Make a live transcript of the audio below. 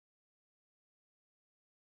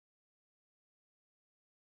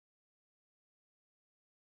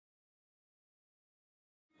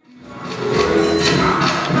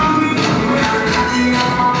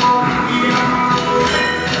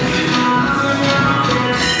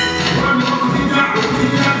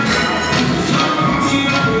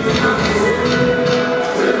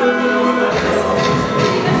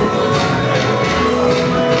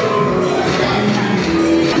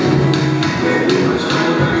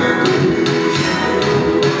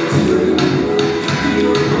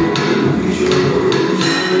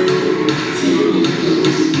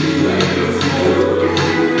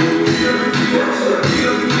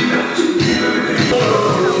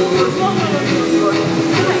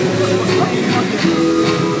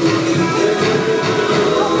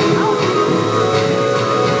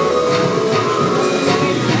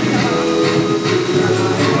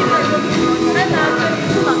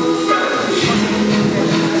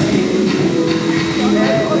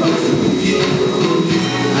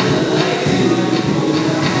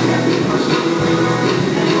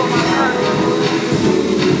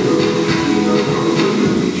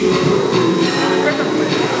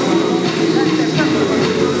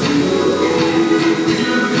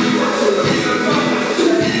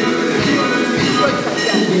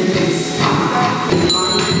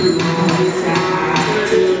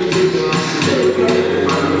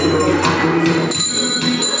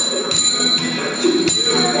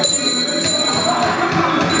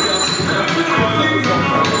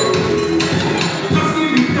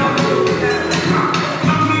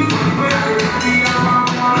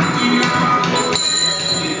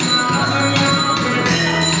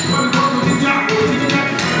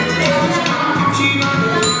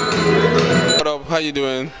How you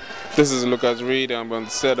doing? This is Lucas Reed. I'm on the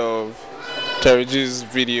set of Terry G's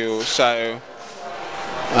video Shayo,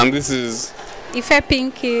 and this is Ife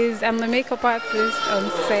Pinkies. I'm the makeup artist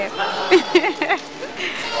on set.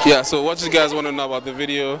 Yeah, so what you guys want to know about the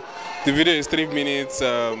video? The video is 3 minutes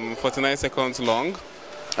 49 seconds long,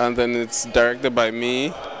 and then it's directed by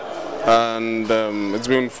me, and it's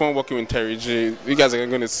been fun working with Terry G. You guys are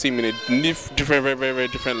going to see me in a different, very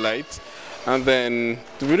different light. And then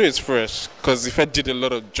the video is fresh because if I did a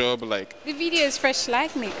lot of job, like the video is fresh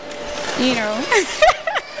like me, you know.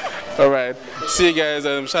 All right, see you guys.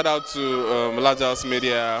 Shout out to Large House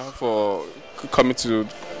Media for coming to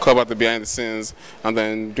cover the behind the scenes and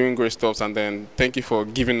then doing great stuff. And then thank you for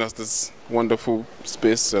giving us this wonderful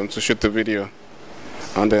space to shoot the video.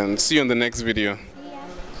 And then see you on the next video.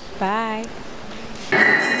 Bye.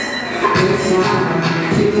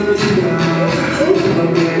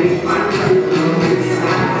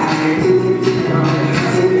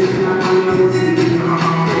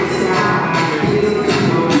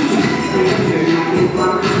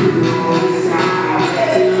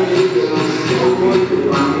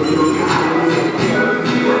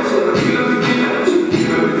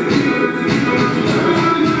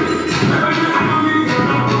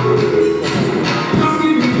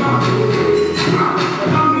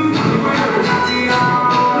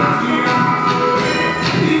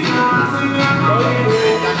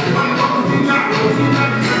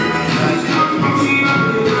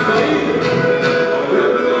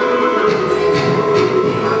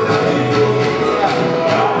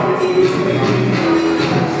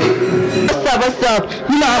 What's up?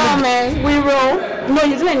 You know how man, we roll. No,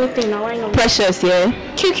 you do anything now, I know. Precious, yeah.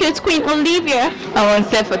 Cute Queen Olivia. I'm on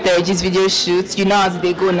set for Terry G's video shoot. You know how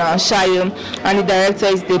they go now, Shayo, and the director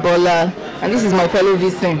is Debola, and this is my fellow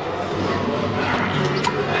Vincent.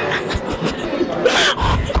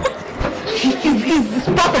 It's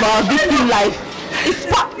part of our Vixen life. It's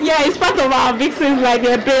part of our Vixen's life,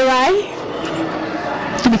 right?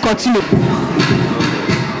 To be continued.